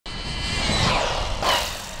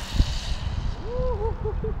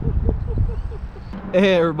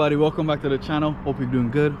Hey everybody, welcome back to the channel. Hope you're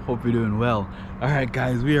doing good, hope you're doing well. All right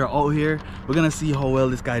guys, we are out here. We're gonna see how well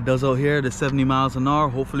this guy does out here, the 70 miles an hour.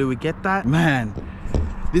 Hopefully we get that. Man,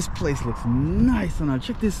 this place looks nice. And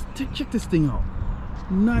check this thing out.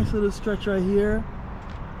 Nice little stretch right here.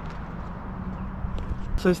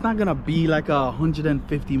 So it's not gonna be like a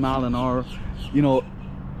 150 mile an hour, you know,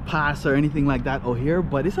 pass or anything like that out here,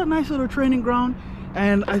 but it's a nice little training ground.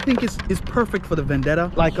 And I think it's perfect for the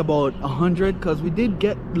Vendetta, like about 100, because we did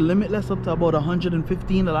get limitless up to about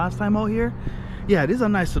 115 the last time out here. Yeah, this is a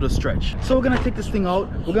nice little stretch. So we're gonna take this thing out,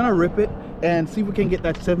 we're gonna rip it and see if we can get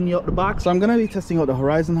that 70 out the box. So I'm gonna be testing out the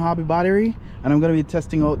Horizon Hobby battery, and I'm gonna be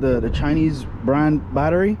testing out the Chinese brand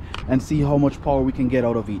battery and see how much power we can get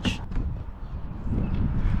out of each.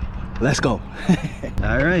 Let's go.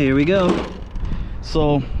 All right, here we go.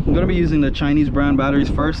 So I'm gonna be using the Chinese brand batteries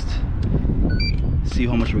first. See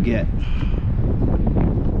how much we get.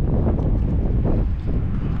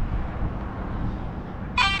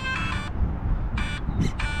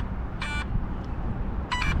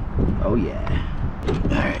 Oh yeah.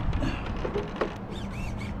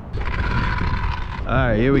 All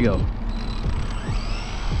right, here we go.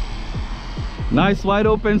 Nice wide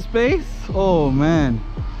open space. Oh man,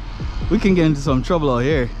 we can get into some trouble out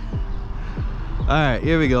here. All right,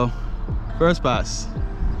 here we go. First pass.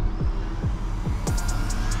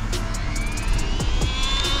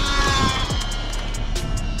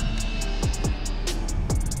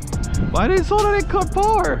 Why did it sound like it cut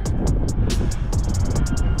power?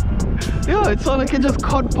 Yeah, it sounded like it just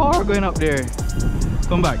cut power going up there.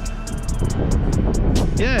 Come back.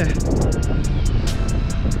 Yeah.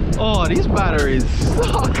 Oh, these batteries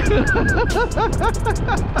suck.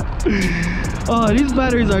 Oh, these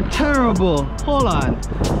batteries are terrible. Hold on.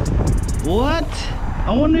 What?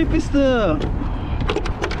 I wonder if it's the...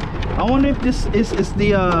 I wonder if this is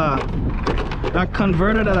the that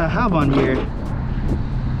converter that I have on here.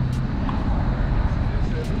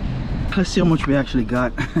 Let's see how much we actually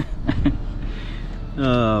got.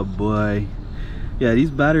 Oh boy. Yeah, these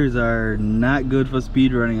batteries are not good for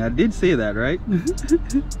speed running. I did say that, right?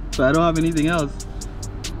 So I don't have anything else.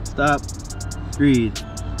 Stop. Read.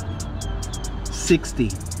 60.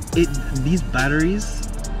 These batteries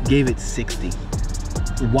gave it 60.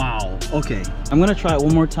 Wow. Okay, I'm gonna try it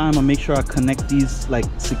one more time and make sure I connect these, like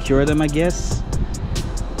secure them, I guess.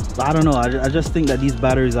 But I don't know, I just think that these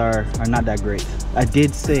batteries are not that great. I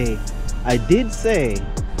did say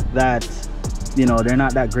that, you know, they're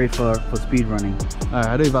not that great for speed running. All right,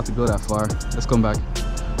 I don't even have to go that far. Let's come back.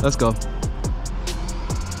 Let's go.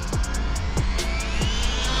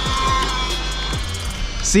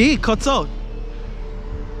 See, it cuts out.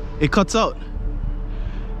 It cuts out.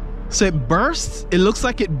 So it bursts. It looks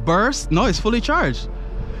like it bursts. No, it's fully charged.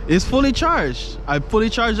 It's fully charged. I fully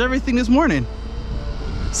charged everything this morning.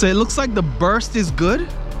 So it looks like the burst is good,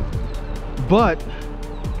 but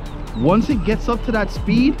once it gets up to that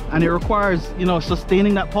speed and it requires, you know,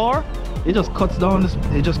 sustaining that power, it just cuts down this.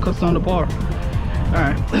 It just cuts down the power. All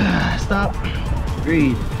right, stop.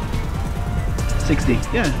 Read. 60.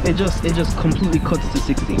 Yeah, it just completely cuts to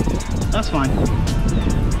 60. That's fine.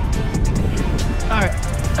 All right,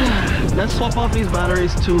 let's swap off these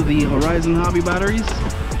batteries to the Horizon Hobby batteries,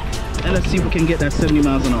 and let's see if we can get that 70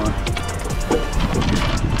 miles an hour.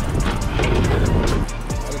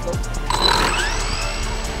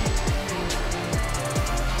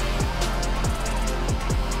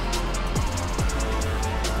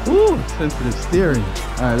 Woo, sensitive steering.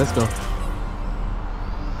 All right, let's go.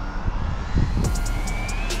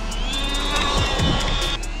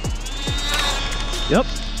 Yep.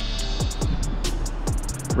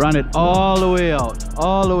 Run it all the way out.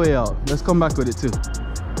 All the way out. Let's come back with it too.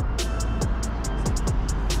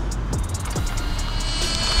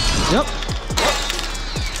 Yep.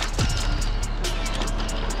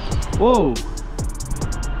 Whoa.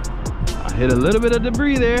 I hit a little bit of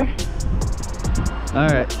debris there. All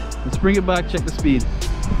right, let's bring it back, check the speed.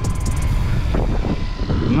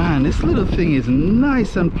 Man, this little thing is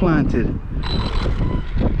nice and planted.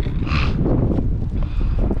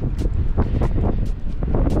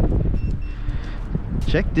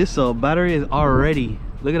 Check this out, battery is already,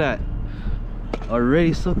 look at that.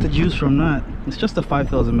 Already sucked the juice from that. It's just a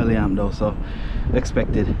 5,000 milliamp though, so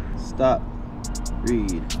expected. Stop,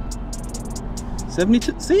 read.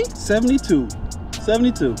 72, see? 72,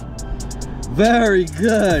 72. Very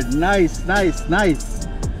good. Nice, nice, nice.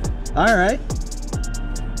 All right,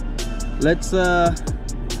 let's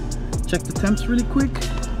check the temps really quick.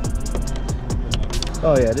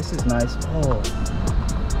 Oh yeah, this is nice. Oh,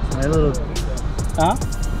 my little, huh?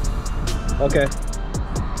 Okay,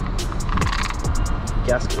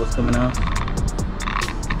 gasket was coming out.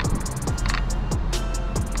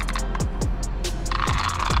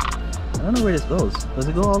 I don't know where this goes. Does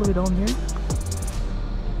it go all the way down here?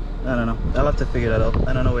 I don't know. I'll have to figure that out.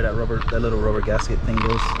 I don't know where that little rubber gasket thing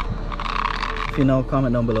goes. If you know,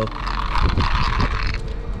 comment down below.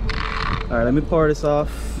 Alright, let me pour this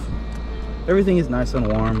off. Everything is nice and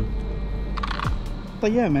warm.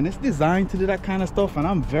 But yeah, man, it's designed to do that kind of stuff, and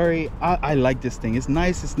I like this thing. It's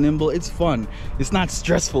nice, it's nimble, it's fun. It's not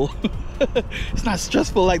stressful. It's not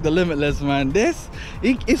stressful like the Limitless, man.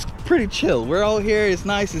 It's pretty chill. We're out here, it's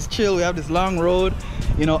nice, it's chill. We have this long road.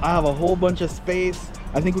 You know, I have a whole bunch of space.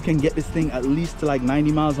 I think we can get this thing at least to like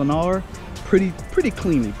 90 miles an hour pretty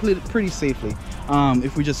cleanly, pretty safely,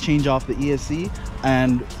 if we just change off the ESC.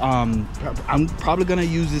 And I'm probably gonna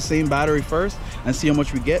use the same battery first and see how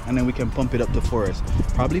much we get, and then we can pump it up to 4S,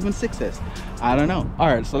 probably even 6S. I don't know. All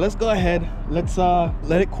right, so let's go ahead, let's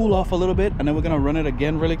let it cool off a little bit, and then we're gonna run it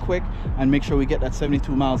again really quick and make sure we get that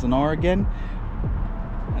 72 miles an hour again,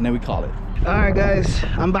 and then we call it. All right guys,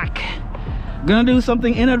 I'm back. Gonna do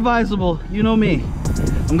something inadvisable, you know me.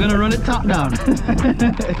 I'm gonna run it top down.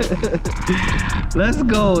 Let's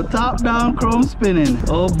go, top down chrome spinning.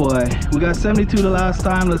 Oh boy, we got 72 the last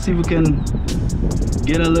time. Let's see if we can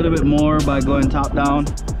get a little bit more by going top down.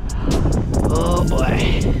 Oh boy,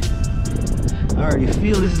 I already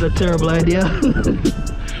feel this is a terrible idea.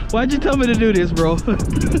 Why'd you tell me to do this, bro?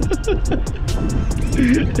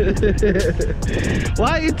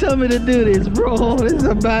 Why you tell me to do this, bro? This is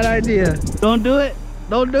a bad idea. Don't do it.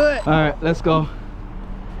 Don't do it. All right, let's go.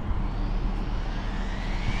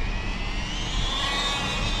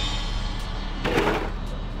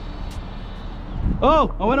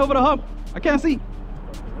 Oh, I went over the hump. I can't see.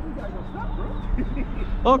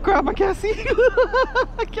 Oh crap, I can't see.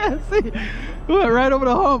 I can't see. We went right over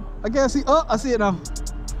the hump. I can't see. Oh, I see it now.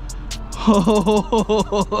 All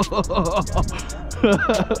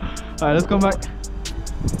right, let's come back.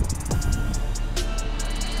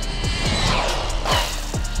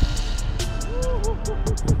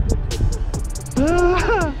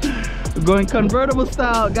 We're going convertible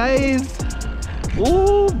style, guys.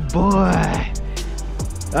 Oh boy.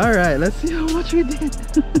 All right, let's see how much we did.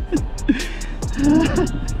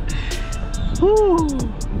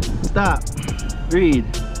 Stop. Read.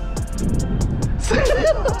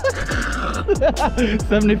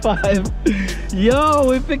 75. Yo,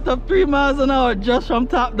 we picked up 3 miles an hour just from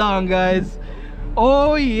top down, guys.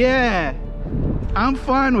 Oh yeah, I'm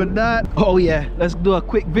fine with that. Oh yeah, let's do a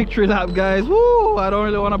quick victory lap, guys. Woo, I don't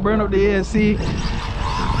really want to burn up the ASC.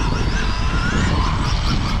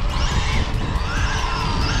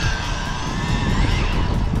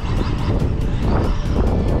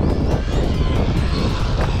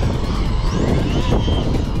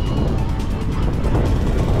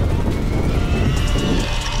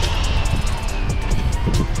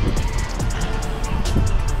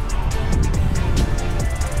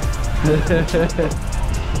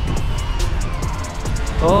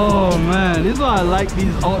 Oh man, this is why I like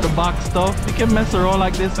these out the box stuff. You can mess around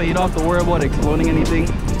like this and you don't have to worry about exploding anything.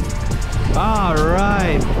 All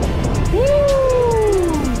right. Woo!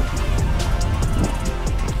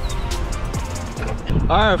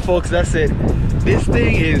 All right folks, that's it. This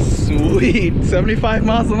thing is sweet. 75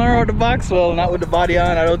 miles an hour out the box. Well, not with the body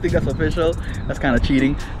on. I don't think that's official. That's kind of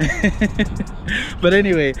cheating. But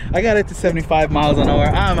anyway, I got it to 75 miles an hour.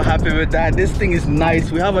 I'm happy with that. This thing is nice.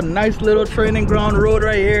 We have a nice little training ground road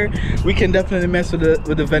right here. We can definitely mess with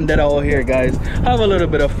the Vendetta out here, guys. Have a little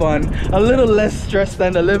bit of fun. A little less stress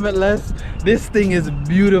than the Limitless. This thing is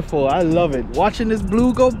beautiful. I love it. Watching this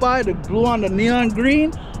blue go by, the blue on the neon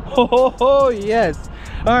green. Oh yes.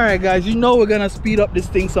 All right guys, you know we're gonna speed up this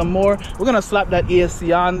thing some more. We're gonna slap that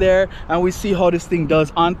ESC on there and we see how this thing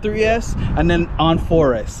does on 3S and then on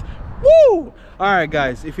 4S. Woo! All right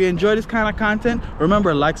guys, if you enjoy this kind of content,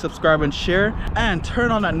 remember, like, subscribe and share, and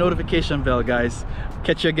turn on that notification bell, guys.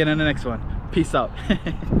 Catch you again in the next one. Peace out.